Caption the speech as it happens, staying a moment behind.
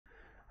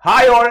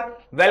Hi all,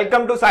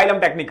 welcome to Xylem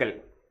Technical.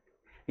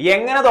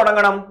 എങ്ങനെ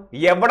തുടങ്ങണം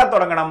എവിടെ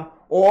തുടങ്ങണം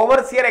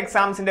ഓവർസിയർ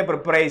എക്സാംസിന്റെ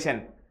പ്രിപ്പറേഷൻ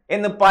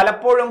എന്ന്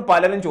പലപ്പോഴും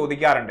പലരും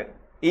ചോദിക്കാറുണ്ട്.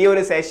 ഈ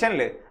ഒരു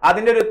സെഷനിൽ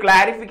അതിന്റെ ഒരു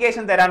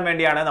ക്ലാരിഫിക്കേഷൻ തരാൻ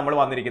വേണ്ടിയാണ് നമ്മൾ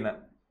വന്നിരിക്കുന്നത്.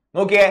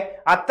 നോക്കിയേ,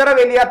 അത്ര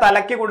വലിയ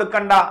തലയ്ക്ക്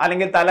കൊടുക്കേണ്ട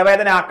അല്ലെങ്കിൽ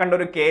തലവേദന ആക്കേണ്ട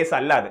ഒരു കേസ്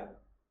അല്ല അത്.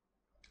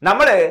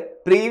 നമ്മൾ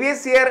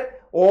പ്രീവിയസ് ഇയർ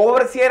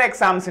ഓവർസിയർ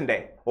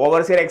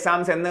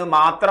എക്സാംസ് എന്ന്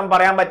മാത്രം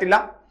പറയാൻ പറ്റില്ല.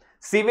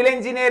 സിവിൽ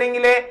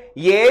എഞ്ചിനീയറിംഗിലെ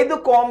ഏത്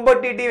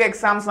കോമ്പറ്റേറ്റീവ്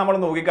എക്സാംസ് നമ്മൾ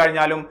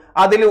നോക്കിക്കഴിഞ്ഞാലും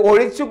അതിൽ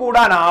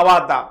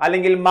ഒഴിച്ചുകൂടാനാവാത്ത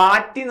അല്ലെങ്കിൽ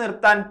മാറ്റി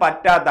നിർത്താൻ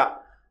പറ്റാത്ത,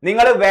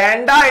 നിങ്ങൾ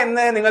വേണ്ട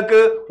എന്ന് നിങ്ങൾക്ക്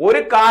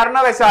ഒരു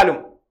കാരണവശാലും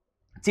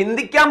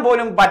ചിന്തിക്കാൻ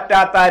പോലും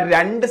പറ്റാത്ത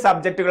രണ്ട്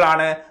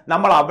സബ്ജക്റ്റുകളാണ്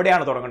നമ്മൾ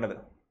അവിടെയാണ് തുടങ്ങേണ്ടത്.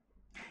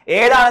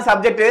 ഏതാണ്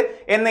സബ്ജക്റ്റ്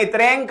എന്ന്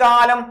ഇത്രയും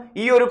കാലം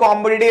ഈ ഒരു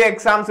കോമ്പറ്റേറ്റീവ്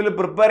എക്സാംസിൽ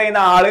പ്രിപ്പയർ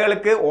ചെയ്യുന്ന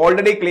ആളുകൾക്ക്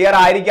ഓൾറെഡി ക്ലിയർ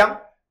ആയിരിക്കാം.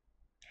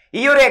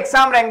 ഈ ഒരു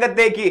എക്സാം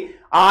രംഗത്തേക്ക്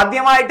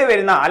ആദ്യമായിട്ട്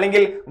വരുന്ന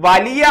അല്ലെങ്കിൽ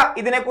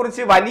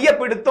ഇതിനെക്കുറിച്ച് വലിയ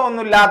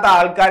പിടുത്തമൊന്നുമില്ലാത്ത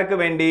ആൾക്കാർക്ക്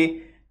വേണ്ടി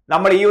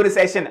നമ്മൾ ഈ ഒരു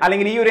സെഷൻ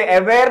അല്ലെങ്കിൽ ഈ ഒരു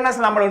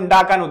അവയർനെസ് നമ്മൾ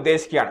ഉണ്ടാക്കാൻ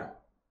ഉദ്ദേശിക്കുകയാണ്.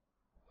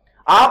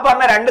 ആ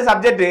പറഞ്ഞ രണ്ട്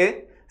സബ്ജക്റ്റ്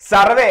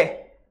സർവേ,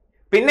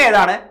 പിന്നെ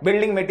ഏതാണ്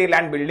building material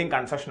and building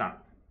construction ആണ്.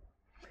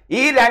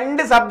 ഈ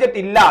രണ്ട്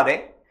സബ്ജക്റ്റ് ഇല്ലാതെ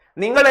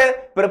നിങ്ങൾ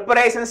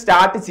പ്രിപ്പറേഷൻ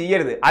സ്റ്റാർട്ട്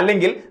ചെയ്യരുത്.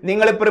 അല്ലെങ്കിൽ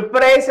നിങ്ങൾ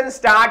പ്രിപ്പറേഷൻ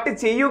സ്റ്റാർട്ട്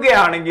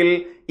ചെയ്യുകയാണെങ്കിൽ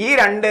ഈ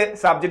രണ്ട്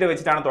സബ്ജക്റ്റ്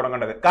വെച്ചിട്ടാണ്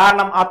തുടങ്ങേണ്ടത്.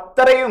 കാരണം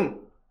അത്രയും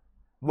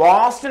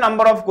vast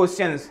number of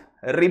questions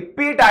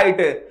repeat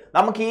ആയിട്ട്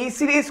നമുക്ക്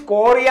ഈസിലി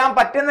സ്കോർ ചെയ്യാൻ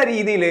പറ്റുന്ന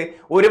രീതിയിൽ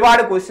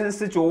ഒരുപാട്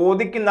ക്വസ്റ്റ്യൻസ്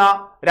ചോദിക്കുന്ന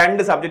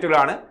രണ്ട്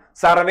സബ്ജക്റ്റുകളാണ്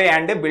survey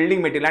and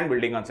building material and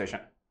building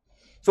construction.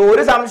 So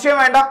ഒരു സംശയം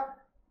വേണ്ട,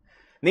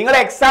 നിങ്ങൾ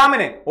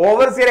എക്സാമിന്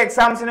ഓവർസിയർ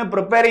എക്സാംസിന്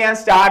പ്രിപ്പയർ ചെയ്യാൻ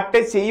സ്റ്റാർട്ട്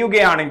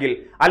ചെയ്യുകയാണെങ്കിൽ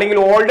അല്ലെങ്കിൽ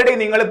ഓൾറെഡി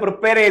നിങ്ങൾ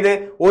പ്രിപ്പയർ ചെയ്ത്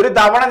ഒരു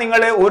തവണ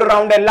നിങ്ങൾ ഒരു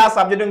റൗണ്ട് എല്ലാ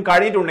സബ്ജക്റ്റും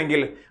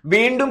കഴിഞ്ഞിട്ടുണ്ടെങ്കിൽ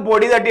വീണ്ടും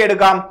പൊടി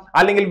തട്ടിയെടുക്കാം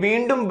അല്ലെങ്കിൽ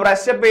വീണ്ടും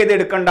ബ്രഷപ്പ് ചെയ്ത്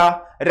എടുക്കേണ്ട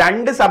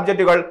രണ്ട്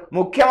സബ്ജക്റ്റുകൾ,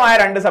 മുഖ്യമായ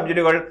രണ്ട്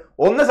സബ്ജക്റ്റുകൾ,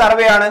 ഒന്ന്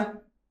സർവേ ആണ്,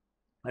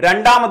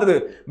 രണ്ടാമത്തത്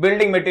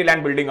building material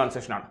and building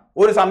construction ആണ്.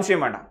 ഒരു സംശയം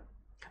വേണ്ട.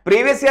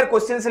 പ്രീവിയസ് ഇയർ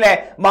ക്വസ്റ്റ്യൻസിലെ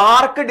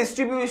മാർക്ക്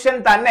ഡിസ്ട്രിബ്യൂഷൻ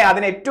തന്നെ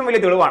അതിന് ഏറ്റവും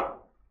വലിയ തെളിവാണ്.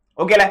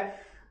 ഓക്കെ അല്ലെ?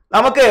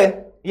 നമുക്ക്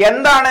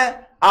എന്താണ്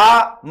ആ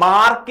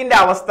മാർക്കിന്റെ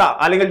അവസ്ഥ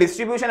അല്ലെങ്കിൽ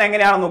ഡിസ്ട്രിബ്യൂഷൻ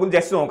എങ്ങനെയാണെന്ന് നമുക്ക്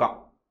ജസ്റ്റ് നോക്കാം.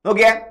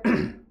 നോക്കിയേ,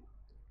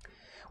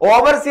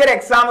 ഓവർസിയർ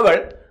എക്സാമുകൾ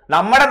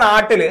നമ്മുടെ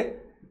നാട്ടില്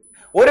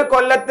ഒരു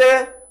കൊല്ലത്ത്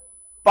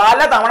പല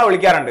തവണ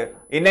വിളിക്കാറുണ്ട്.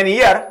 ഇൻ എൻ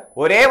ഇയർ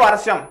ഒരേ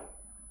വർഷം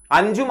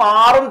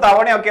 5-6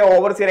 തവണയൊക്കെ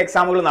ഓവർസിയർ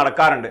എക്സാമുകൾ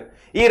നടക്കാറുണ്ട്.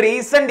 ഈ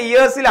റീസെന്റ്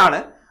ഇയേഴ്സിലാണ്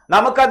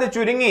നമുക്കത്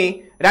ചുരുങ്ങി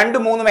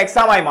 2-3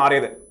 എക്സാമായി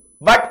മാറിയത്.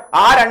 ബട്ട്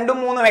ആ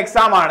 2-3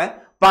 എക്സാം ആണ്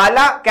പല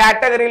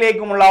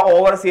കാറ്റഗറിയിലേക്കുമുള്ള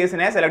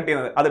ഓവർസിയേഴ്സിനെ സെലക്ട്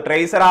ചെയ്യുന്നത്. അത്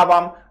ട്രേസർ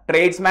ആവാം,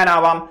 ട്രേഡ്സ്മാൻ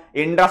ആവാം,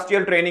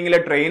 ഇൻഡസ്ട്രിയൽ ട്രെയിനിങ്ങിലെ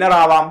ട്രെയിനർ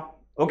ആവാം.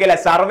 ഓക്കെ അല്ലെ?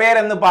 സർവേയർ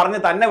എന്ന് പറഞ്ഞ്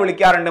തന്നെ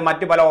വിളിക്കാറുണ്ട്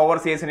മറ്റു പല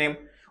ഓവർസിയേഴ്സിനെയും.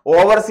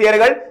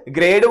 ഓവർസിയറുകൾ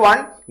ഗ്രേഡ്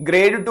 1,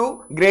 ഗ്രേഡ് 2,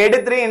 ഗ്രേഡ്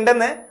 3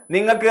 ഉണ്ടെന്ന്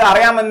നിങ്ങൾക്ക്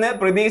അറിയാമെന്ന്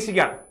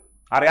പ്രതീക്ഷിക്കാം.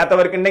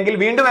 അറിയാത്തവർക്കുണ്ടെങ്കിൽ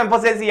വീണ്ടും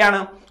എംഫസൈസ് ചെയ്യാണ്,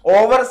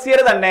 ഓവർസിയർ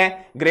തന്നെ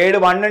ഗ്രേഡ്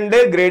 1 ഉണ്ട്,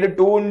 ഗ്രേഡ്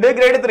 2 ഉണ്ട്,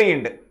 ഗ്രേഡ് 3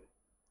 ഉണ്ട്.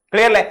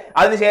 ക്ലിയർ അല്ലേ?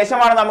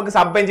 അതിനുശേഷമാണ് നമുക്ക്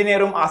സബ്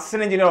എഞ്ചിനീയറും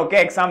അസിസ്റ്റന്റ് എഞ്ചിനീയറും ഒക്കെ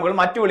എക്സാമുകൾ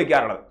മറ്റു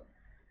വിളിക്കാറുള്ളത്.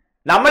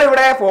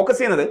 നമ്മളിവിടെ ഫോക്കസ്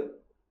ചെയ്യുന്നത്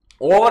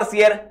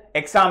ഓവർസിയർ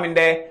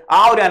എക്സാമിന്റെ ആ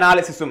ഒരു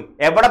അനാലിസിസും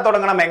എവിടെ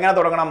തുടങ്ങണം എങ്ങനെ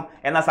തുടങ്ങണം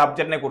എന്ന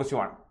സബ്ജക്റ്റിനെ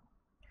കുറിച്ചുമാണ്.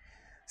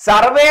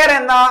 സർവേയർ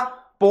എന്ന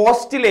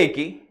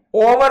പോസ്റ്റിലേക്ക്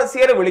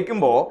ഓവർസിയർ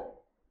വിളിക്കുമ്പോൾ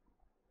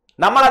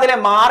നമ്മൾ അതിലെ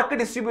മാർക്ക്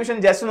ഡിസ്ട്രിബ്യൂഷൻ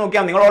ജസ്റ്റ്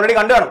നോക്കിയാൽ നിങ്ങൾ ഓൾറെഡി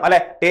കണ്ടു കാണും അല്ലെ?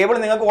 ടേബിൾ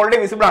നിങ്ങൾക്ക് ഓൾറെഡി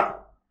വിസിബിൾ ആണ്.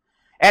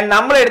 ആൻഡ്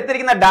നമ്മൾ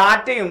എടുത്തിരിക്കുന്ന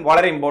ഡാറ്റയും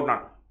വളരെ ഇമ്പോർട്ടന്റ്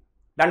ആണ്.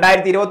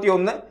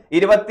 2021,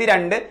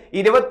 22,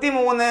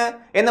 23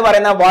 എന്ന്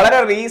പറയുന്ന വളരെ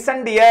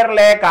റീസെന്റ്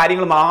ഇയറിലെ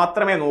കാര്യങ്ങൾ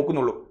മാത്രമേ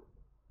നോക്കുന്നുള്ളൂ.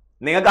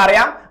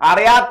 നിങ്ങൾക്കറിയാം,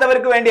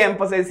 അറിയാത്തവർക്ക് വേണ്ടി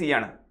എംഫസൈസ്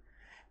ചെയ്യാണ്.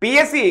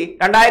 PSC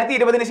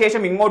 2020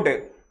 ശേഷം ഇങ്ങോട്ട്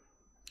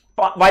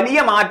വലിയ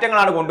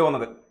മാറ്റങ്ങളാണ്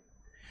കൊണ്ടുവന്നത്.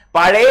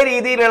 പഴയ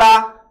രീതിയിലുള്ള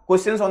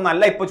ക്വസ്റ്റ്യൻസ്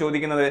ഒന്നല്ല ഇപ്പൊ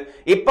ചോദിക്കുന്നത്.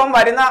 ഇപ്പം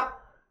വരുന്ന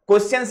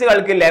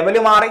ക്വസ്റ്റ്യൻസുകൾക്ക് ലെവല്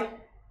മാറി,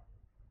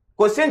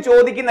 ക്വസ്റ്റ്യൻ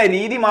ചോദിക്കുന്ന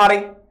രീതി മാറി,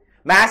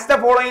 മാച്ച് ദ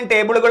ഫോളോയിങ്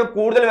ടേബിളുകൾ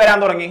കൂടുതൽ വരാൻ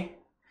തുടങ്ങി.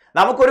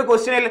 നമുക്കൊരു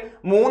ക്വസ്റ്റ്യനിൽ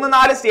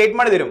 3-4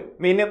 സ്റ്റേറ്റ്മെന്റ് തരും.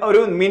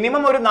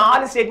 മിനിമം ഒരു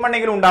 4 സ്റ്റേറ്റ്മെന്റ്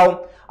എങ്കിലും ഉണ്ടാവും.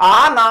 ആ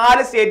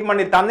 4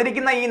 സ്റ്റേറ്റ്മെന്റിൽ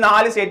തന്നിരിക്കുന്ന ഈ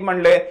 4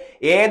 സ്റ്റേറ്റ്മെന്റിൽ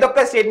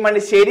ഏതൊക്കെ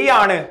സ്റ്റേറ്റ്മെന്റ്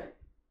ശരിയാണ്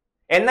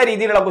എന്ന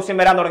രീതിയിലുള്ള ക്വസ്റ്റ്യൻ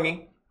വരാൻ തുടങ്ങി.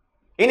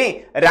 ഇനി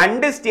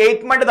 2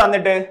 സ്റ്റേറ്റ്മെന്റ്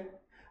തന്നിട്ട്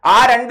ആ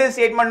 2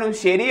 സ്റ്റേറ്റ്മെന്റും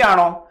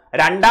ശരിയാണോ,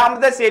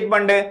 രണ്ടാമത്തെ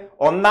സ്റ്റേറ്റ്മെന്റ്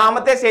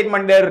ഒന്നാമത്തെ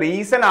സ്റ്റേറ്റ്മെന്റ്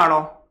റീസൺ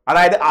ആണോ,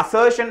 അതായത്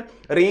അസേർഷൻ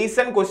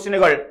റീസൺ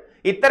ക്വസ്റ്റ്യനുകൾ,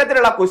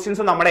 ഇത്തരത്തിലുള്ള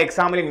ക്വസ്റ്റ്യൻസ് നമ്മുടെ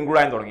എക്സാമിൽ ഇൻക്ലൂഡ്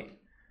ആയി തുടങ്ങി.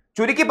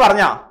 ചുരുക്കി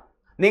പറഞ്ഞ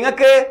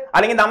നിങ്ങൾക്ക്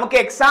അല്ലെങ്കിൽ നമുക്ക്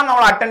എക്സാം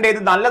നമ്മൾ അറ്റൻഡ്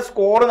ചെയ്ത് നല്ല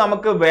സ്കോർ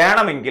നമുക്ക്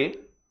വേണമെങ്കിൽ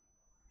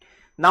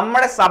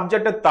നമ്മുടെ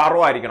സബ്ജക്ട് തറോ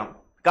ആയിരിക്കണം,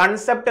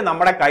 കൺസെപ്റ്റ്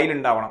നമ്മുടെ കയ്യിൽ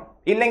ഉണ്ടാവണം.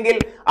 ഇല്ലെങ്കിൽ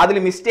അതിൽ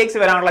മിസ്റ്റേക്സ്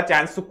വരാനുള്ള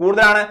ചാൻസ്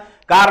കൂടുതലാണ്.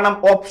 കാരണം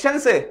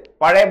ഓപ്ഷൻസ്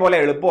പഴയ പോലെ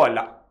എളുപ്പമല്ല.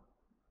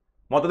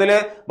 മൊത്തത്തിൽ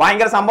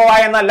ഭയങ്കര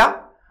സംഭവമായ എന്നല്ല,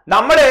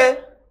 നമ്മൾ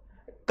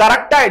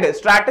കറക്റ്റ് ആയിട്ട്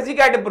സ്ട്രാറ്റജിക്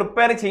ആയിട്ട്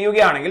പ്രിപ്പയർ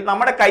ചെയ്യുകയാണെങ്കിൽ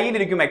നമ്മുടെ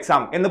കയ്യിലിരിക്കും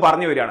എക്സാം എന്ന്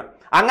പറഞ്ഞു വരികയാണ്.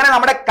 അങ്ങനെ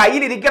നമ്മുടെ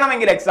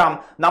കയ്യിലിരിക്കണമെങ്കിൽ എക്സാം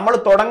നമ്മൾ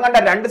തുടങ്ങേണ്ട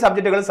രണ്ട്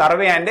സബ്ജക്റ്റുകൾ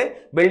survey and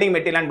building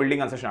material and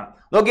building construction ആണ്.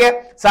 നോക്കിയേ,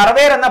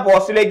 സർവേയർ എന്ന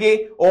പോസ്റ്റിലേക്ക്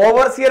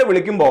ഓവർസിയർ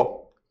വിളിക്കുമ്പോൾ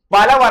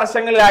പല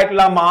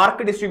വർഷങ്ങളിലായിട്ടുള്ള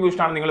മാർക്ക്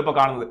ഡിസ്ട്രിബ്യൂഷൻ ആണ് നിങ്ങൾ ഇപ്പോൾ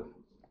കാണുന്നത്.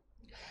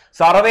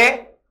 സർവേ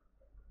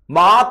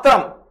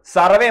മാത്രം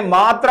സർവേ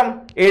മാത്രം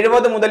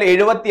 70 മുതൽ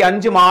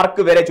 75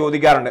 മാർക്ക് വരെ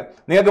ചോദിക്കാറുണ്ട്.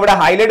 നിങ്ങൾക്ക് ഇവിടെ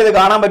ഹൈലൈറ്റ് ചെയ്ത്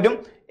കാണാൻ പറ്റും.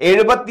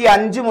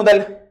 75 മുതൽ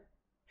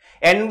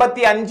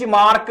 85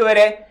 മാർക്ക്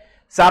വരെ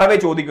സർവേ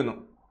ചോദിക്കുന്നു.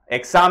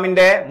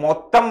 എക്സാമിന്റെ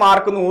മൊത്തം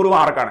മാർക്ക് 100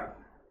 മാർക്കാണ്.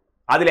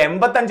 അതിൽ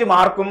 85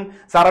 മാർക്കും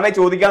സർവേ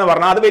ചോദിക്കാന്ന്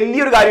പറഞ്ഞാൽ അത്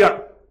വലിയൊരു കാര്യമാണ്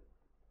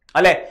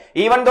അല്ലെ.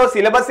 ഈവൻ ദോ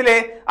സിലബസിലെ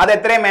അത്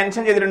എത്രേ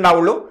മെൻഷൻ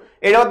ചെയ്തിട്ടുണ്ടാവുള്ളൂ,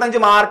 75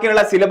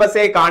 മാർക്കിനുള്ള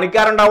സിലബസേ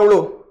കാണിക്കാറുണ്ടാവുള്ളൂ.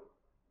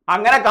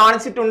 അങ്ങനെ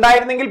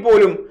കാണിച്ചിട്ടുണ്ടായിരുന്നെങ്കിൽ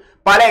പോലും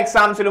പല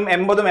എക്സാംസിലും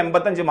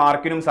 80-85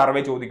 മാർക്കിനും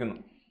സർവേ ചോദിക്കുന്നു.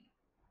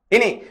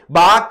 ഇനി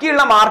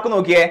ബാക്കിയുള്ള മാർക്ക്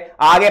നോക്കിയേ,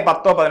 ആകെ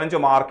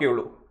 10-15 മാർക്കേ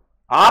ഉള്ളൂ.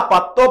 ആ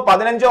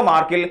 10-15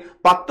 മാർക്കിൽ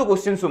 10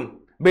 ക്വസ്റ്റ്യൻസും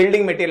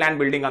building material and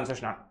building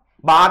construction ആണ്.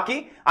 ബാക്കി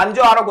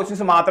 5-6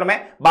 ക്വസ്റ്റ്യൻസ് മാത്രമേ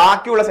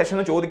ബാക്കിയുള്ള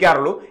സെഷനിൽ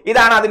ചോദിക്കാറുള്ളൂ.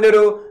 ഇതാണ് അതിന്റെ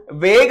ഒരു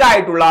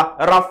വേഗമായിട്ടുള്ള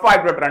റഫ്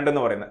ആയിട്ടുള്ള ട്രെൻഡ്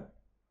എന്ന് പറയുന്നത്.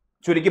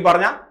 ചുരുക്കി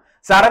പറഞ്ഞ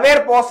സർവേയർ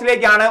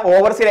പോസ്റ്റിലേക്കാണ്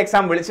ഓവർസീർ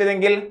എക്സാം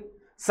വിളിച്ചതെങ്കിൽ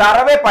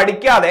സർവേ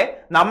പഠിക്കാതെ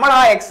നമ്മൾ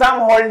ആ എക്സാം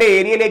ഹാളിന്റെ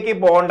ഏരിയയിലേക്ക്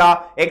പോകണ്ട,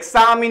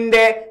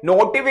 എക്സാമിന്റെ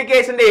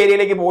നോട്ടിഫിക്കേഷന്റെ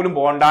ഏരിയയിലേക്ക് പോലും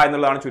പോകണ്ട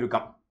എന്നുള്ളതാണ്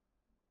ചുരുക്കം.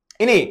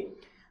 ഇനി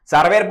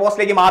സർവേയർ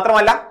പോസ്റ്റിലേക്ക്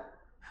മാത്രമല്ല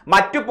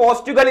മറ്റു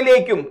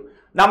പോസ്റ്റുകളിലേക്കും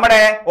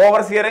നമ്മുടെ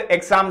ഓവർസിയർ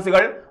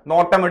എക്സാംസുകൾ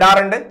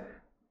നോട്ടമിടാറുണ്ട്.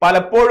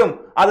 പലപ്പോഴും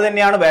അത്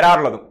തന്നെയാണ്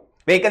വരാറുള്ളതും.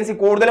 വേക്കൻസി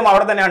കൂടുതലും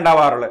അവിടെ തന്നെ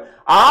ഉണ്ടാവാറുള്ളത്.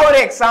 ആ ഒരു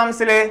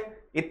എക്സാംസിൽ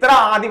ഇത്ര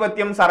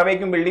ആധിപത്യം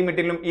സർവേക്കും ബിൽഡിംഗ്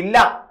മെറ്റീരിയലും ഇല്ല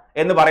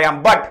എന്ന് പറയാം,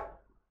 ബട്ട്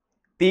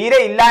തീരെ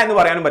ഇല്ല എന്ന്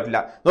പറയാനും പറ്റില്ല.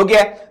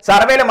 നോക്കിയേ,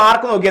 സർവേയിലെ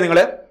മാർക്ക് നോക്കിയേ നിങ്ങൾ.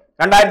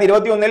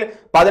 2021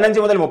 15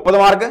 മുതൽ 30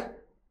 മാർക്ക്,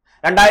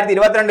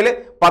 2022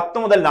 10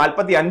 മുതൽ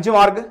 45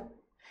 മാർക്ക്,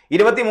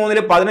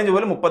 23 15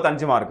 മുതൽ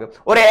 35 മാർക്ക്.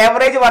 ഒരു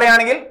ആവറേജ്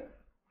പറയുകയാണെങ്കിൽ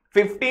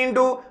 15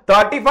 to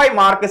 35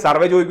 മാർക്ക്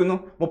സർവേ ചോദിക്കുന്നു.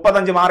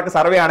 35 മാർക്ക്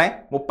സർവേ ആണ്.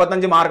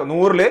 35 മാർക്ക്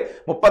 100-ല്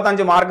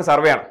 35 മാർക്ക്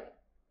സർവേ ആണ്.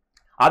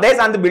 അതേ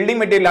സ്ഥാനത്ത്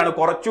ബിൽഡിംഗ് മെറ്റീരിയലാണ്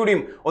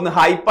കുറച്ചുകൂടിയും ഒന്ന്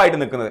ഹൈപ്പായിട്ട്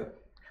നിൽക്കുന്നത്.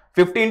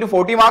 15 to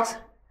 40 മാർക്സ്,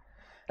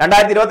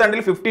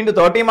 2022 15 to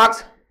 30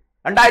 മാർക്സ്,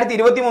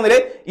 2023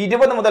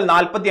 20 മുതൽ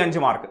 45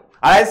 മാർക്ക്.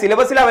 അതായത്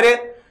സിലബസിൽ അവര്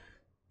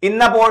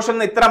ഇന്ന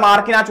പോർഷൻ ഇത്ര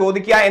മാർക്കിനാ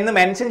ചോദിക്കുക എന്ന്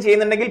മെൻഷൻ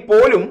ചെയ്യുന്നുണ്ടെങ്കിൽ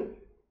പോലും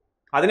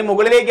അതിന്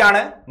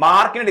മുകളിലേക്കാണ്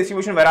മാർക്കിന്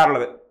ഡിസ്ട്രിബ്യൂഷൻ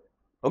വരാറുള്ളത്.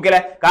 ഓക്കെ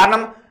അല്ലെ?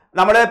 കാരണം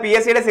നമ്മൾ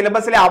PSCയുടെ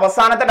സിലബസിലെ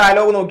അവസാനത്തെ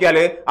ഡയലോഗ് നോക്കിയാൽ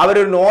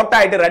അവരൊരു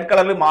നോട്ടായിട്ട് റെഡ്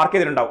കളറിൽ മാർക്ക്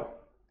ചെയ്തിട്ടുണ്ടാവും.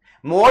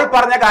 മോൾ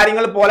പറഞ്ഞ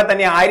കാര്യങ്ങൾ പോലെ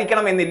തന്നെ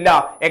ആയിരിക്കണം എന്നില്ല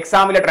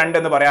എക്സാമിലെ ട്രെൻഡ്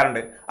എന്ന് പറയാറുണ്ട്.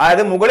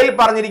 അതായത് മുകളിൽ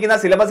പറഞ്ഞിരിക്കുന്ന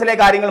സിലബസിലെ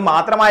കാര്യങ്ങൾ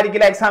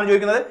മാത്രമായിരിക്കില്ല എക്സാം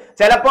ചോദിക്കുന്നത്,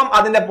 ചിലപ്പം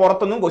അതിന്റെ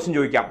പുറത്തൊന്നും ക്വസ്റ്റ്യൻ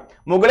ചോദിക്കാം.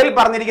 മുകളിൽ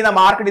പറഞ്ഞിരിക്കുന്ന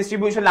മാർക്ക്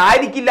ഡിസ്ട്രിബ്യൂഷൻ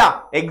ആയിരിക്കില്ല,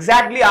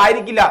 എക്സാക്ട്ലി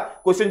ആയിരിക്കില്ല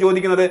ക്വസ്റ്റ്യൻ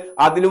ചോദിക്കുന്നത്,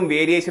 അതിലും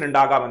വേരിയേഷൻ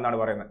ഉണ്ടാകാം എന്നാണ്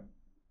പറയുന്നത്.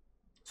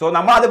 സോ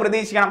നമ്മൾ അത്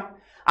പ്രതീക്ഷിക്കണം.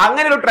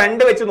 അങ്ങനെ ഒരു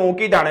ട്രെൻഡ് വെച്ച്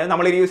നോക്കിയിട്ടാണ്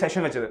നമ്മൾ ഈ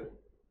സെഷൻ വെച്ചത്.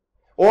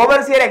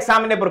 ഓവർസിയർ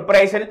എക്സാമിന്റെ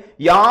പ്രിപ്പറേഷൻ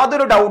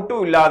യാതൊരു ഡൗട്ടും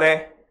ഇല്ലാതെ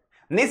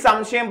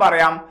നിസ്സംശയം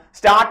പറയാം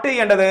സ്റ്റാർട്ട്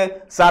ചെയ്യേണ്ടത്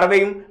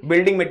സർവേയും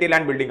building material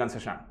and building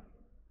construction ആണ്.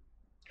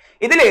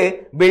 ഇതില്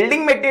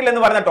ബിൽഡിംഗ് മെറ്റീരിയൽ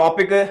എന്ന് പറയുന്ന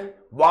ടോപ്പിക്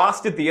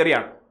വാസ്റ്റ്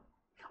തിയറിയാണ്.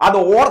 അത്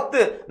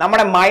ഓർത്ത്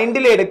നമ്മുടെ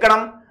മൈൻഡിൽ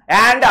എടുക്കണം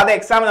ആൻഡ് അത്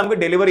എക്സാമിൽ നമുക്ക്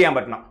ഡെലിവർ ചെയ്യാൻ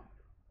പറ്റണം.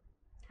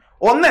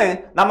 ഒന്ന്,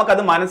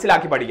 നമുക്കത്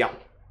മനസ്സിലാക്കി പഠിക്കാം.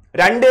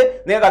 2,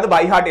 നിങ്ങൾക്ക് അത്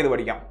ബൈ ഹാർട്ട് ചെയ്ത്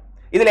പഠിക്കാം.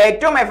 ഇതിൽ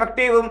ഏറ്റവും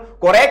എഫക്റ്റീവും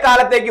കുറെ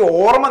കാലത്തേക്ക്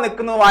ഓർമ്മ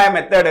നിൽക്കുന്നതുമായ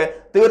മെത്തേഡ്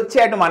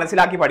തീർച്ചയായിട്ടും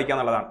മനസ്സിലാക്കി പഠിക്കുക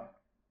എന്നുള്ളതാണ്.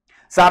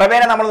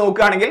 സർവേനെ നമ്മൾ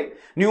നോക്കുകയാണെങ്കിൽ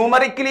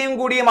ന്യൂമറിക്കലിയും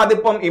കൂടിയും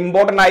അതിപ്പം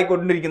ഇമ്പോർട്ടന്റ്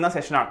ആയിക്കൊണ്ടിരിക്കുന്ന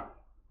സെഷനാണ്.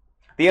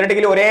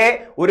 തിയററ്റിക്കലി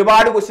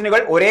ഒരുപാട്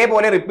ക്വസ്റ്റ്യനുകൾ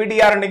ഒരേപോലെ റിപ്പീറ്റ്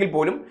ചെയ്യാറുണ്ടെങ്കിൽ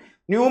പോലും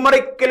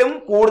ന്യൂമറിക്കലും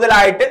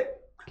കൂടുതലായിട്ട്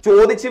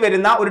ചോദിച്ചു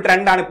വരുന്ന ഒരു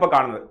ട്രെൻഡാണ് ഇപ്പൊ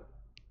കാണുന്നത്.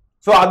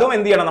 സോ അതും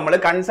എന്ത് ചെയ്യണം, നമ്മൾ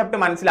കൺസെപ്റ്റ്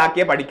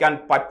മനസ്സിലാക്കിയേ പഠിക്കാൻ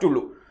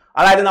പറ്റുള്ളൂ.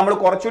 അതായത് നമ്മൾ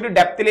കുറച്ചുകൂടി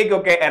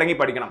ഡെപ്തിലേക്കൊക്കെ ഇറങ്ങി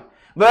പഠിക്കണം.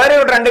 വേറെ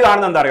ഒരു ട്രെൻഡ്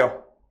കാണുന്നത് എന്താ അറിയോ?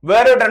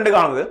 വേറെ ഒരു ട്രെൻഡ്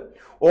കാണുന്നത്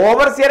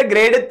overseer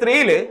grade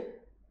 3-ല്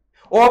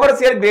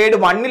overseer grade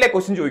 1-ലെ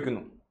question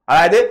ചോദിക്കുന്നു.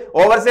 അതായത്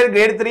ഓവർസിയർ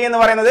ഗ്രേഡ് 3 എന്ന്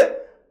പറയുന്നത്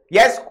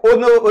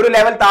ഒരു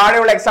ലെവൽ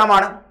താഴെയുള്ള എക്സാം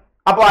ആണ്.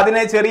 അപ്പോൾ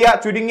അതിന്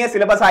ചുരുങ്ങിയ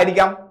സിലബസ്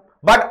ആയിരിക്കാം.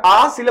 ബട്ട് ആ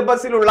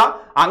സിലബസിലുള്ള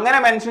അങ്ങനെ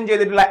മെൻഷൻ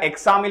ചെയ്തിട്ടുള്ള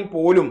എക്സാമിൽ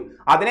പോലും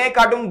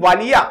അതിനെക്കാട്ടും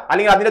വലിയ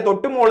അല്ലെങ്കിൽ അതിന്റെ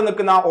തൊട്ടുമുകളിൽ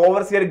നിൽക്കുന്ന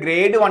ഓവർസിയർ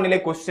ഗ്രേഡ് 1-ലെ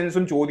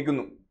ക്വസ്റ്റ്യൻസും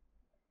ചോദിക്കുന്നു.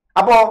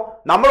 അപ്പോ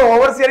നമ്മൾ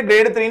ഓവർസിയർ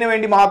ഗ്രേഡ് 3-ന്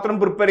വേണ്ടി മാത്രം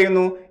പ്രിപ്പയർ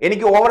ചെയ്യുന്നു.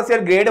 എനിക്ക്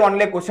ഓവർസിയർ ഗ്രേഡ്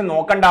 1-ലെ ക്വസ്റ്റ്യൻ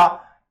നോക്കണ്ട,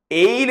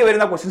 എയിൽ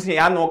വരുന്ന ക്വസ്റ്റ്യൻസ്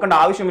ഞാൻ നോക്കേണ്ട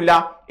ആവശ്യമില്ല,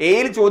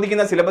 എയിൽ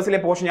ചോദിക്കുന്ന സിലബസിലെ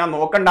പോർഷൻ ഞാൻ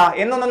നോക്കണ്ട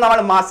എന്നൊന്നും നമ്മൾ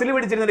മസിൽ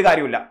പിടിച്ചിരുന്നൊരു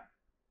കാര്യമില്ല.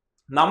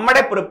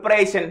 നമ്മുടെ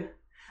പ്രിപ്പറേഷൻ,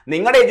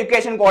 നിങ്ങളുടെ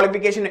എഡ്യൂക്കേഷൻ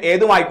ക്വാളിഫിക്കേഷൻ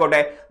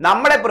ഏതുമായിക്കോട്ടെ,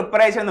 നമ്മുടെ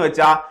പ്രിപ്പറേഷൻ എന്ന്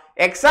വെച്ചാൽ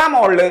എക്സാം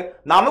ഹോളിൽ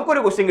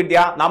നമുക്കൊരു ക്വസ്റ്റ്യൻ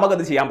കിട്ടിയാൽ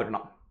നമുക്കത് ചെയ്യാൻ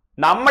പറ്റണം.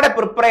 നമ്മുടെ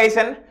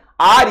പ്രിപ്പറേഷൻ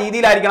ആ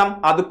രീതിയിലായിരിക്കണം,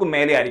 അതുക്കും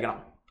മേലെ ആയിരിക്കണം.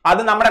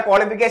 അത് നമ്മുടെ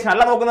ക്വാളിഫിക്കേഷൻ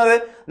അല്ല നോക്കുന്നത്,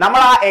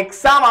 നമ്മൾ ആ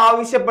എക്സാം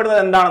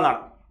ആവശ്യപ്പെടുന്നത് എന്താണെന്നാണ്.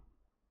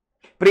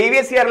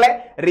 പ്രീവിയസ് ഇയറിലെ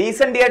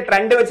റീസെന്റ് ഇയർ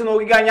ട്രെൻഡ് വെച്ച്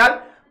നോക്കിക്കഴിഞ്ഞാൽ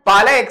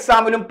പല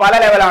എക്സാമിലും പല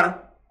ലെവലാണ്.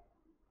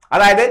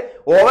 അതായത്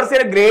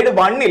ഓവർസിയർ ഗ്രേഡ്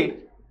 1-ൽ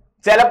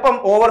ചിലപ്പം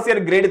ഓവർസിയർ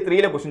ഗ്രേഡ്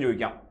 3-ലെ ക്വസ്റ്റ്യൻ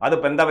ചോദിക്കാം.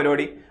 അതിപ്പോ എന്താ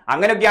പരിപാടി?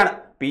 അങ്ങനെയൊക്കെയാണ്.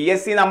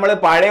 PSC നമ്മൾ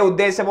പഴയ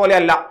ഉദ്ദേശിച്ച പോലെ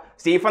അല്ല.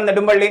 സ്റ്റീഫൻ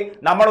നെടുമ്പള്ളി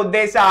നമ്മൾ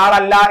ഉദ്ദേശിച്ച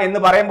ആളല്ല എന്ന്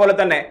പറയും പോലെ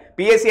തന്നെ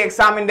PSC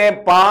എക്സാമിന്റെ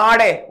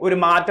പാടെ ഒരു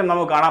മാറ്റം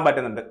നമുക്ക് കാണാൻ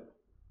പറ്റുന്നുണ്ട്.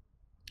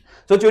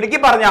 സോ ചുരുക്കി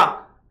പറഞ്ഞ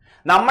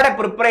നമ്മുടെ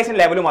പ്രിപ്പറേഷൻ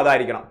ലെവലും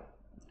അതായിരിക്കണം.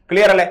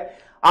 ക്ലിയർ അല്ലേ?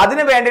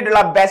 അതിന്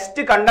വേണ്ടിയിട്ടുള്ള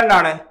ബെസ്റ്റ് കണ്ടന്റ്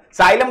ആണ്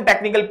Xylem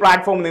ടെക്നിക്കൽ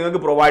പ്ലാറ്റ്ഫോം നിങ്ങൾക്ക്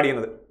പ്രൊവൈഡ്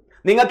ചെയ്യുന്നത്.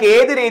 നിങ്ങൾക്ക്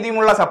ഏത്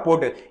രീതിയിലുള്ള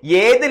സപ്പോർട്ട്,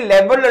 ഏത്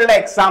ലെവലിലുള്ള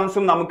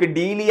എക്സാംസും നമുക്ക്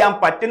ഡീൽ ചെയ്യാൻ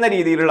പറ്റുന്ന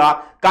രീതിയിലുള്ള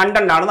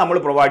കണ്ടന്റ് ആണ് നമ്മൾ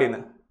പ്രൊവൈഡ്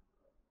ചെയ്യുന്നത്.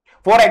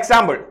 ഫോർ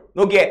എക്സാമ്പിൾ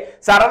നോക്കിയേ,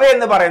 സർവേ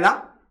എന്ന് പറയുന്ന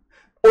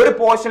ഒരു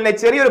പോർഷനിലെ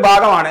ചെറിയൊരു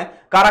ഭാഗമാണ്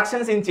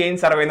കറക്ഷൻസ് ഇൻ ചെയിൻ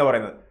സർവേ എന്ന്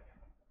പറയുന്നത്.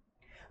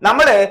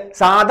 നമ്മൾ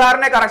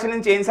സാധാരണ കറക്ഷൻ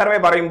ഇൻ ചെയിൻ സർവേ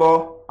പറയുമ്പോൾ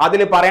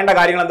അതിൽ പറയേണ്ട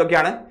കാര്യങ്ങൾ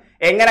എന്തൊക്കെയാണ്?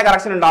 എങ്ങനെ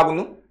കറക്ഷൻ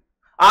ഉണ്ടാകുന്നു,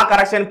 ആ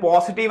കറക്ഷൻ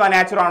പോസിറ്റീവ്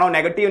നാച്ചർ ആണോ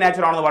നെഗറ്റീവ്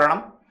നാച്ചർ ആണോ എന്ന് പറയണം,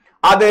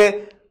 അത്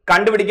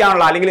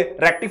കണ്ടുപിടിക്കാനുള്ള അല്ലെങ്കിൽ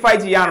റെക്ടിഫൈ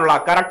ചെയ്യാനുള്ള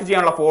കറക്റ്റ്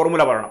ചെയ്യാനുള്ള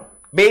ഫോർമുല പറയണം.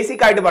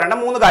 ബേസിക് ആയിട്ട് പറയേണ്ട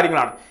 3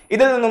 കാര്യങ്ങളാണ്.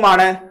 ഇതിൽ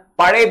നിന്നുമാണ്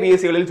പഴയ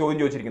PSC കളിൽ ചോദ്യം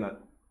ചോദിച്ചിരിക്കുന്നത്.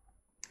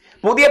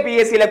 പുതിയ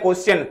PSCയിലെ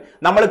ക്വസ്റ്റ്യൻ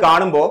നമ്മൾ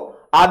കാണുമ്പോൾ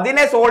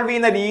അതിനെ സോൾവ്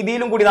ചെയ്യുന്ന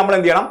രീതിയിലും കൂടി നമ്മൾ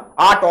എന്ത് ചെയ്യണം?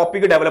 ആ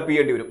ടോപ്പിക് ഡെവലപ്പ്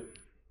ചെയ്യേണ്ടി വരും.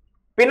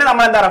 പിന്നെ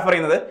നമ്മൾ എന്താ റെഫർ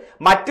ചെയ്യുന്നത്?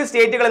 മറ്റ്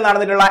സ്റ്റേറ്റുകളിൽ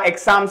നടന്നിട്ടുള്ള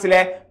എക്സാംസിലെ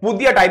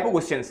പുതിയ ടൈപ്പ്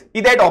ക്വസ്റ്റ്യൻസ്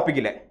ഇതേ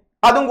ടോപ്പിക്കിലെ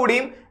അതും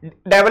കൂടിയും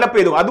ഡെവലപ്പ്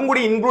ചെയ്തു, അതും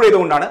കൂടി ഇൻക്ലൂഡ്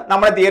ചെയ്തുകൊണ്ടാണ്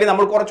നമ്മുടെ തിയറി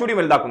നമ്മൾ കുറച്ചുകൂടി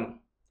വലുതാക്കുന്നത്.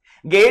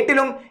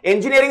 ഗേറ്റിലും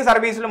എഞ്ചിനീയറിംഗ്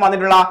സർവീസിലും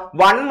വന്നിട്ടുള്ള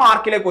 1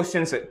 മാർക്കിലെ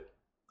ക്വസ്റ്റ്യൻസ്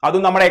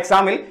അതും നമ്മുടെ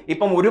എക്സാമിൽ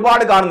ഇപ്പം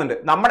ഒരുപാട് കാണുന്നുണ്ട്.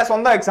 നമ്മുടെ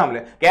സ്വന്തം എക്സാമിൽ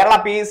കേരള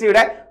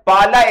PSCയുടെ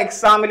പല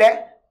എക്സാമിലെ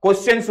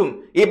ക്വസ്റ്റ്യൻസും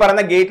ഈ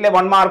പറയുന്ന ഗേറ്റിലെ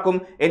 1 മാർക്കും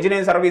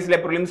എഞ്ചിനീയറിംഗ് സർവീസിലെ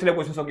പ്രിലിംസിലെ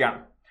ക്വസ്റ്റ്യൻസ് ഒക്കെയാണ്.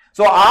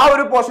 സോ ആ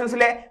ഒരു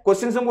പോർഷൻസിലെ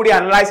ക്വസ്റ്റ്യൻസും കൂടി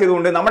അനലൈസ്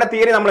ചെയ്തുകൊണ്ട് നമ്മുടെ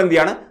തിയറി നമ്മൾ എന്ത്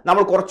ചെയ്യാണ്?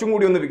 നമ്മൾ കുറച്ചും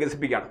കൂടി ഒന്ന്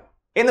വികസിപ്പിക്കുകയാണ്.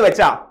 എന്ന്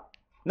വെച്ചാൽ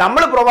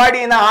നമ്മൾ പ്രൊവൈഡ്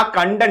ചെയ്യുന്ന ആ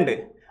കണ്ടന്റ്,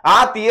 ആ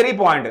തിയറി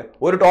പോയിന്റ്,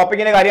 ഒരു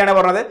ടോപ്പിക്കിന്റെ കാര്യമാണ്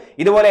പറഞ്ഞത്,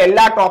 ഇതുപോലെ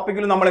എല്ലാ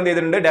ടോപ്പിക്കിലും നമ്മൾ എന്ത്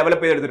ചെയ്തിട്ടുണ്ട്?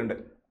 ഡെവലപ്പ് ചെയ്തെടുത്തിട്ടുണ്ട്.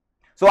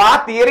 സോ ആ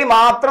തിയറി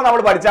മാത്രം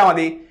നമ്മൾ പഠിച്ചാൽ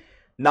മതി,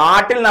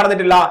 നാട്ടിൽ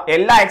നടന്നിട്ടുള്ള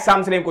എല്ലാ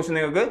എക്സാംസിലെയും ക്വസ്റ്റ്യൻ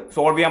നിങ്ങൾക്ക്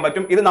സോൾവ് ചെയ്യാൻ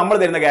പറ്റും. ഇത് നമ്മൾ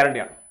തരുന്ന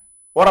ഗ്യാരണ്ടിയാണ്,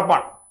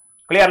 ഉറപ്പാണ്.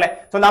 ക്ലിയർ അല്ലേ?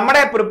 സോ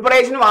നമ്മുടെ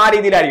പ്രിപ്പറേഷനും ആ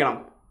രീതിയിലായിരിക്കണം.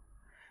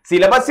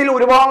 സിലബസിൽ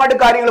ഒരുപാട്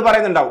കാര്യങ്ങൾ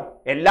പറയുന്നുണ്ടാവും,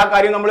 എല്ലാ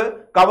കാര്യവും നമ്മൾ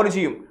കവർ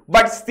ചെയ്യും.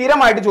 ബട്ട്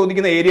സ്ഥിരമായിട്ട്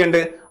ചോദിക്കുന്ന ഏരിയ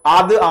ഉണ്ട്,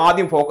 അത്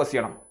ആദ്യം ഫോക്കസ്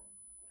ചെയ്യണം.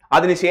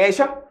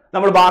 അതിനുശേഷം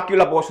നമ്മൾ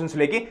ബാക്കിയുള്ള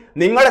പോർഷൻസിലേക്ക്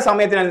നിങ്ങളുടെ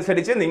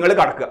സമയത്തിനനുസരിച്ച് നിങ്ങൾ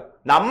കടക്കുക.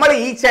 നമ്മൾ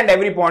ഈച്ച് ആൻഡ്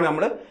എവറി പോയിന്റ്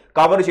നമ്മൾ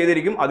കവർ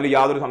ചെയ്തിരിക്കും, അതിൽ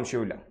യാതൊരു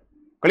സംശയവുമില്ല.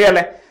 ക്ലിയർ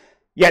അല്ലേ?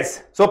 യെസ്.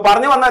 സോ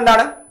പറഞ്ഞു വന്ന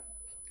എന്താണ്?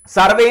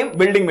 സർവേയും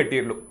ബിൽഡിംഗ്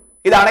മെറ്റീരിയലും.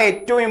 ഇതാണ്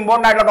ഏറ്റവും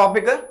ഇമ്പോർട്ടന്റ് ആയിട്ടുള്ള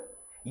ടോപ്പിക്.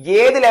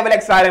 ഏത് ലെവൽ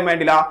എക്സാം ആയാലും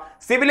വേണ്ടില്ല,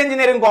 സിവിൽ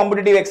എഞ്ചിനീയറിംഗ്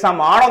കോമ്പറ്റേറ്റീവ് എക്സാം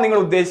ആണോ നിങ്ങൾ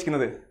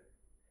ഉദ്ദേശിക്കുന്നത്,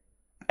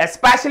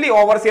 എസ്പെഷ്യലി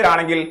ഓവർസിയർ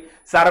ആണെങ്കിൽ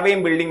സർവേയും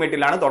ബിൽഡിംഗ്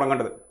മെറ്റീരിയൽ ആണ്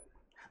തുടങ്ങേണ്ടത്.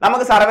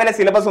 നമുക്ക് സർവേയിലെ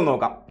സിലബസ് ഒന്ന്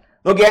നോക്കാം.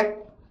 നോക്കിയേ,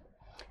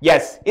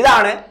 യെസ്,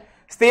 ഇതാണ്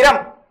സ്ഥിരം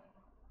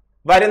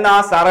വരുന്ന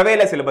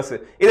സർവേയിലെ സിലബസ്.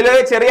 ഇതിൽ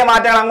ചെറിയ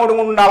മാറ്റങ്ങൾ അങ്ങോട്ടും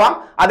ഇങ്ങോട്ടും ഉണ്ടാവാം,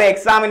 അത്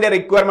എക്സാമിന്റെ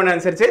റിക്വയർമെന്റ്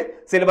അനുസരിച്ച്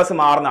സിലബസ്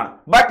മാറുന്നതാണ്.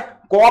 ബട്ട്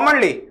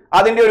കോമൺലി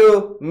അതിന്റെ ഒരു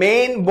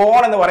മെയിൻ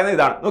ബോൺ എന്ന് പറയുന്നത്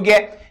ഇതാണ്. നോക്കിയേ,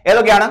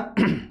 ഏതൊക്കെയാണ്?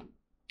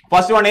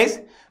 ഫസ്റ്റ് വൺ ഈസ്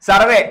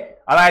സർവേ,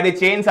 അതായത്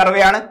ചെയിൻ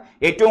സർവേ ആണ്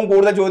ഏറ്റവും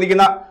കൂടുതൽ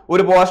ചോദിക്കുന്ന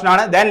ഒരു പോർഷൻ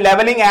ആണ്. Then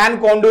levelling and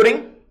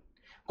contouring,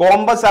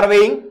 compass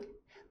surveying,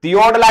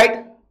 theodolite,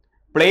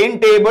 plain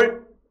table,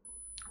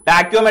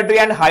 ടാക്യോമെട്രി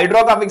and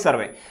hydrographic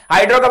survey.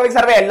 Hydrographic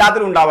survey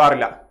എല്ലാത്തിലും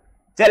ഉണ്ടാവാറില്ല,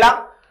 ചില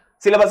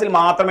സിലബസിൽ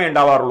മാത്രമേ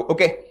ഉണ്ടാവാറുള്ളൂ.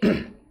 ഓക്കെ,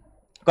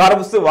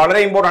 കർവ്സ് വളരെ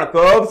ഇമ്പോർട്ടൻ്റ് ആണ്,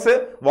 കർവ്സ്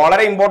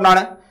വളരെ ഇമ്പോർട്ടൻ്റ്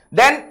ആണ്.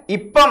 ദെൻ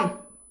ഇപ്പം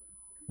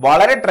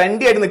വളരെ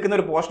ട്രെൻഡി ആയിട്ട് നിൽക്കുന്ന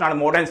ഒരു പോർഷൻ ആണ്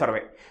മോഡേൺ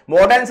സർവേ.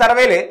 മോഡേൺ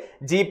സർവേയിൽ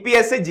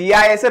GPS,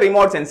 GIS,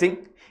 remote sensing,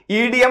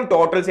 EDM,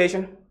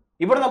 ടോട്ടലൈസേഷൻ,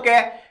 ഇവിടുന്നൊക്കെ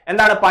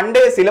എന്താണ് പണ്ട്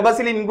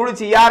സിലബസിൽ ഇൻക്ലൂഡ്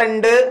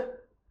ചെയ്യാറുണ്ട്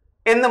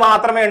എന്ന്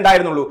മാത്രമേ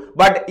ഉണ്ടായിരുന്നുള്ളൂ.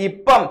 ബട്ട്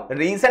ഇപ്പം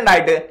റീസെന്റ്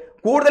ആയിട്ട്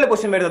കൂടുതൽ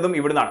ക്വസ്റ്റ്യൻ വരുന്നതും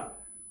ഇവിടുന്നാണ്.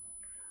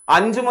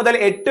 5 മുതൽ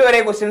 8 വരെ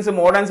ക്വസ്റ്റ്യൻസ്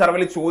മോഡേൺ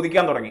സർവേയിൽ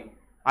ചോദിക്കാൻ തുടങ്ങി.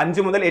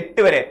 5 മുതൽ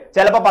 8 വരെ,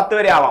 ചിലപ്പോൾ 10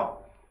 വരെ ആവാം.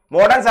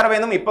 മോഡേൺ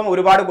സർവേന്നും ഇപ്പം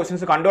ഒരുപാട്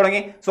ക്വസ്റ്റ്യൻസ് കണ്ടു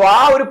തുടങ്ങി. സോ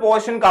ആ ഒരു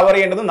പോർഷൻ കവർ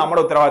ചെയ്യേണ്ടതും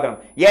നമ്മുടെ ഉത്തരവാദിത്തമാണ്.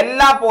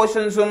 എല്ലാ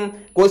പോർഷൻസും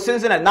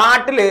ക്വസ്റ്റ്യൻസിന്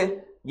നാട്ടിൽ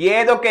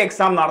ഏതൊക്കെ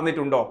എക്സാം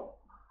നടന്നിട്ടുണ്ടോ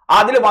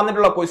അതിൽ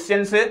വന്നിട്ടുള്ള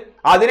ക്വസ്റ്റ്യൻസ്,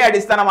 അതിനെ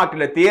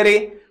അടിസ്ഥാനമാക്കിയുള്ള തിയറി,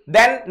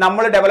 ദെൻ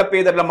നമ്മൾ ഡെവലപ്പ്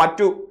ചെയ്തിട്ടുള്ള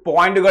മറ്റു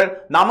പോയിന്റുകൾ,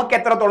 നമുക്ക്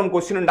എത്രത്തോളം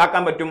ക്വസ്റ്റ്യൻ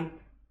ഉണ്ടാക്കാൻ പറ്റും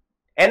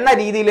എന്ന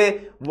രീതിയിൽ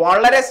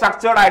വളരെ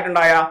സ്ട്രക്ചേർഡ്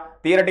ആയിട്ടുണ്ടായ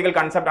തിയററ്റിക്കൽ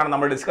കൺസെപ്റ്റ് ആണ്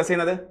നമ്മൾ ഡിസ്കസ്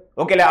ചെയ്യുന്നത്.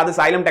 ഓക്കെ അല്ലേ? അത്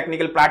സൈലം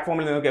ടെക്നിക്കൽ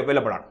പ്ലാറ്റ്ഫോമിൽ നിങ്ങൾക്ക്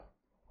അവൈലബിൾ ആണ്.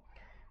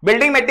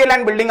 Building material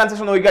and building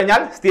construction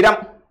നോക്കിക്കഴിഞ്ഞാൽ സ്ഥിരം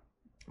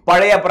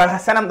പഴയ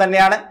പ്രഹസനം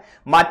തന്നെയാണ്,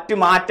 മറ്റു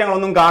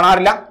മാറ്റങ്ങളൊന്നും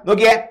കാണാറില്ല.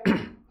 നോക്കിയേ,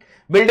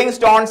 ബിൽഡിംഗ്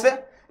സ്റ്റോൺസ്,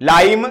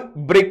 ലൈം,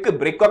 ബ്രിക്ക്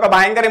ഒക്കെ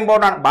ഭയങ്കര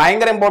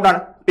ഇമ്പോർട്ടൻ്റ് ആണ്.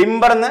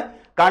 ടിമ്പർന്ന്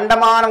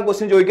കണ്ടമാനം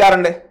ക്വസ്റ്റ്യൻ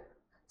ചോദിക്കാറുണ്ട്.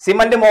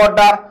 Cement,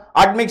 mortar,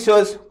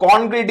 admixtures,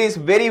 concrete is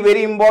very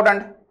very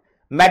important.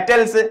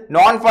 Metals,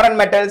 non Ferran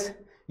metals,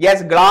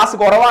 yes, glass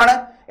കുറവാണ്,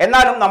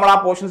 എന്നാലും നമ്മൾ ആ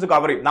പോർഷൻസ്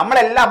കവർ ചെയ്യും.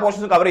 നമ്മളെല്ലാ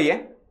പോർഷൻസും കവർ ചെയ്യേ.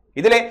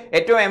 ഇതിൽ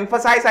ഏറ്റവും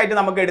എംഫസൈസ് ആയിട്ട്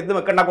നമുക്ക് എടുത്ത്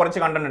വെക്കേണ്ട കുറച്ച്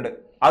കണ്ടന്റ് ഉണ്ട്,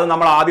 അത്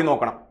നമ്മൾ ആദ്യം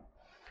നോക്കണം.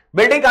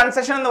 ബിൽഡിംഗ്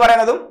കൺസ്ട്രക്ഷൻ എന്ന്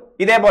പറയുന്നതും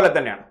ഇതേപോലെ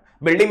തന്നെയാണ്.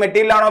 ബിൽഡിംഗ്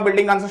മെറ്റീരിയൽ ആണോ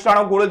ബിൽഡിംഗ് കൺസ്ട്രക്ഷൻ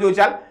ആണോ കൂടുതൽ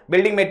ചോദിച്ചാൽ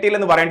ബിൽഡിംഗ് മെറ്റീരിയൽ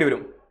എന്ന് പറയേണ്ടി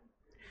വരും.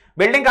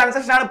 ബിൽഡിംഗ്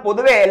കൺസ്ട്രക്ഷൻ ആണ്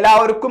പൊതുവെ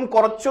എല്ലാവർക്കും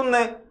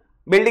കുറച്ചൊന്ന്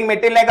ബിൽഡിംഗ്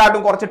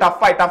മെറ്റീരിയലിനെക്കാട്ടും കുറച്ച്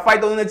ടഫായി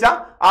തോന്നുന്നു വെച്ചാൽ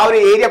ആ ഒരു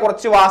ഏരിയ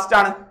കുറച്ച് വാസ്റ്റ്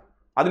ആണ്,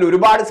 അതിൽ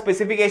ഒരുപാട്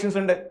സ്പെസിഫിക്കേഷൻസ്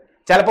ഉണ്ട്,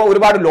 ചിലപ്പോൾ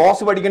ഒരുപാട്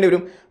ലോസ് പഠിക്കേണ്ടി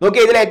വരും.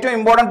 നോക്കിയാൽ ഇതിൽ ഏറ്റവും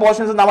ഇമ്പോർട്ടന്റ്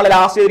പോർഷൻസ് നമ്മൾ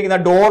ലാസ്റ്റ് ചെയ്തിരിക്കുന്ന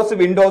doors,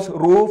 Windows,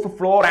 roof,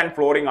 floor and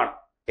flooring ആണ്.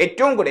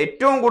 ഏറ്റവും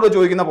കൂടുതൽ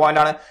ചോദിക്കുന്ന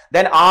പോയിന്റ് ആണ്.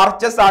 ദെൻ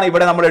ആർച്ചസ് ആണ്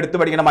ഇവിടെ നമ്മൾ എടുത്തു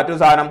പഠിക്കുന്ന മറ്റൊരു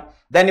സാധനം.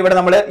 ദെൻ ഇവിടെ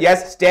നമ്മൾ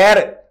yes,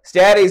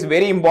 stair is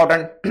very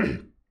important.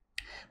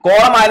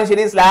 Column ആയാലും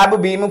ശരി, സ്ലാബ്,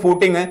 ബീം,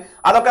 ഫൂട്ടിങ്,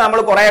 അതൊക്കെ നമ്മൾ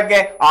കുറെയൊക്കെ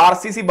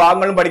RCC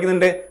ഭാഗങ്ങളും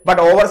പഠിക്കുന്നുണ്ട്.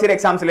 ബട്ട് ഓവർസീസ്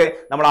എക്സാംസിൽ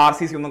നമ്മൾ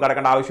RCC ഒന്നും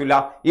കടക്കേണ്ട ആവശ്യമില്ല.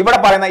 ഇവിടെ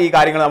പറയുന്ന ഈ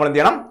കാര്യങ്ങൾ നമ്മൾ എന്ത്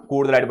ചെയ്യണം?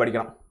 കൂടുതലായിട്ട്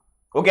പഠിക്കണം.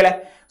 ഓക്കെ അല്ലേ?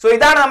 സോ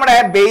ഇതാണ് നമ്മുടെ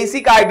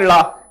ബേസിക് ആയിട്ടുള്ള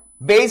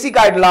ബേസിക്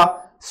ആയിട്ടുള്ള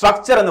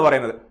സ്ട്രക്ചർ എന്ന്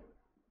പറയുന്നത്.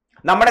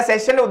 നമ്മുടെ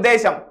സെഷന്റെ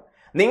ഉദ്ദേശം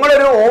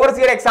നിങ്ങളൊരു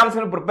ഓവർസിയർ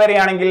എക്സാംസിന് പ്രിപ്പയർ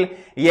ചെയ്യുകയാണെങ്കിൽ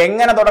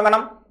എങ്ങനെ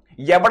തുടങ്ങണം,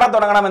 എവിടെ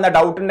തുടങ്ങണം എന്ന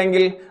ഡൗട്ട്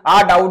ഉണ്ടെങ്കിൽ ആ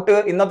ഡൗട്ട്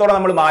ഇന്നത്തോടെ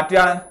നമ്മൾ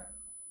മാറ്റുകയാണ്.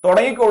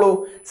 തുടങ്ങിക്കോളൂ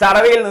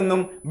സർവേയിൽ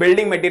നിന്നും,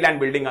 ബിൽഡിംഗ് മെറ്റീരിയൽ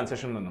ആൻഡ് ബിൽഡിംഗ്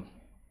കൺസ്ട്രക്ഷനിൽ നിന്നും.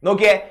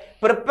 നോക്കിയേ,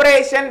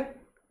 പ്രിപ്പറേഷൻ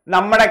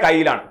നമ്മുടെ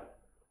കയ്യിലാണ്.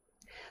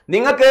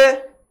 നിങ്ങൾക്ക്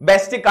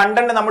ബെസ്റ്റ്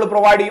കണ്ടന്റ് നമ്മൾ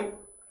പ്രൊവൈഡ് ചെയ്യും.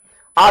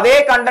 അതേ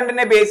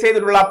കണ്ടന്റിനെ ബേസ്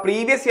ചെയ്തിട്ടുള്ള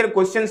പ്രീവിയസ് ഇയർ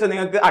ക്വസ്റ്റ്യൻസ്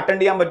നിങ്ങൾക്ക്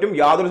അറ്റൻഡ് ചെയ്യാൻ പറ്റും,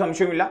 യാതൊരു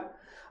സംശയവുമില്ല.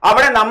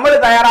 അവിടെ നമ്മൾ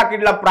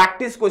തയ്യാറാക്കിയിട്ടുള്ള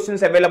പ്രാക്ടീസ്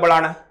ക്വസ്റ്റ്യൻസ് അവൈലബിൾ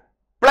ആണ്.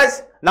 പ്ലസ്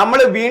നമ്മൾ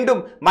വീണ്ടും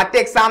മറ്റ്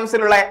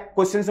എക്സാംസിലുള്ള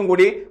ക്വസ്റ്റ്യൻസും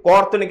കൂടി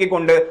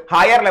കോർത്തിണക്കിക്കൊണ്ട്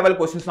ഹയർ ലെവൽ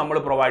ക്വസ്റ്റ്യൻസ് നമ്മൾ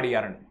പ്രൊവൈഡ്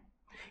ചെയ്യാറുണ്ട്.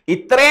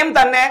 ഇത്രയും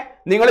തന്നെ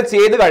നിങ്ങൾ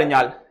ചെയ്തു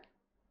കഴിഞ്ഞാൽ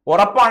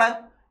ഉറപ്പാണ്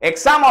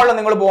എക്സാം ഹാളിൽ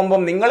നിങ്ങൾ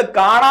പോകുമ്പോൾ നിങ്ങൾ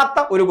കാണാത്ത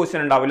ഒരു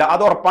ക്വസ്റ്റ്യൻ ഉണ്ടാവില്ല.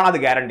 അത് ഉറപ്പാണ്, അത്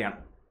ഗ്യാരണ്ടിയാണ്.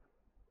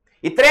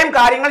 ഇത്രയും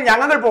കാര്യങ്ങൾ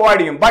ഞങ്ങൾ പ്രൊവൈഡ്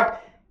ചെയ്യും. ബട്ട്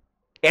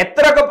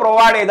എത്രയൊക്കെ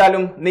പ്രൊവൈഡ്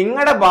ചെയ്താലും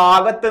നിങ്ങളുടെ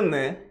ഭാഗത്ത്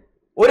നിന്ന്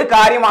ഒരു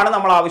കാര്യമാണ്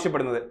നമ്മൾ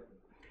ആവശ്യപ്പെടുന്നത്.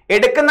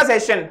 എടുക്കുന്ന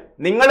സെഷൻ,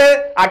 നിങ്ങൾ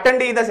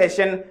അറ്റൻഡ് ചെയ്ത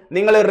സെഷൻ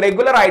നിങ്ങൾ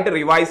റെഗുലർ ആയിട്ട്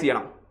റിവൈസ്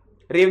ചെയ്യണം.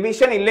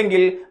 റിവിഷൻ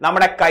ഇല്ലെങ്കിൽ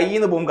നമ്മുടെ കയ്യിൽ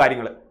നിന്ന് പോകും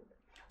കാര്യങ്ങൾ.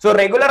 സോ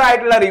റെഗുലർ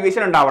ആയിട്ടുള്ള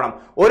റിവിഷൻ ഉണ്ടാവണം.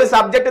 ഒരു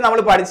സബ്ജക്ട് നമ്മൾ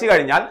പഠിച്ചു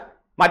കഴിഞ്ഞാൽ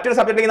മറ്റൊരു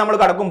സബ്ജക്റ്റിലേക്ക് നമ്മൾ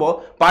കടക്കുമ്പോൾ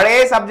പഴയ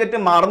സബ്ജക്ട്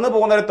മറന്നു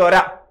പോകുന്ന ഒരു ത്വര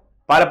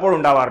പലപ്പോഴും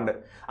ഉണ്ടാവാറുണ്ട്.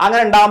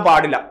 അങ്ങനെ ഉണ്ടാവാൻ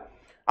പാടില്ല.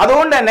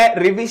 അതുകൊണ്ട് തന്നെ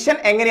റിവിഷൻ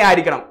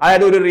എങ്ങനെയായിരിക്കണം,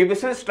 അതായത് ഒരു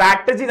റിവിഷൻ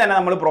സ്ട്രാറ്റജി തന്നെ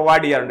നമ്മൾ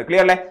പ്രൊവൈഡ് ചെയ്യാറുണ്ട്.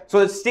 ക്ലിയർ അല്ലേ? So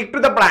stick to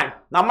the plan.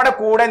 നമ്മുടെ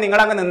കൂടെ നിങ്ങൾ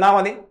അങ്ങ് നിന്നാൽ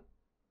മതി,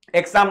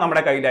 എക്സാം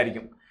നമ്മുടെ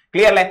കയ്യിലായിരിക്കും.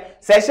 ക്ലിയർ അല്ലേ?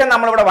 സെഷൻ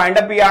നമ്മളിവിടെ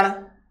വൈൻഡപ്പ് ചെയ്യാണ്.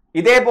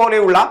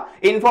 ഇതേപോലെയുള്ള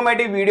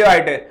ഇൻഫോർമേറ്റീവ് വീഡിയോ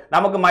ആയിട്ട്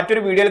നമുക്ക്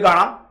മറ്റൊരു വീഡിയോയിൽ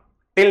കാണാം.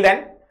 Till then,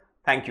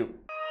 thank you.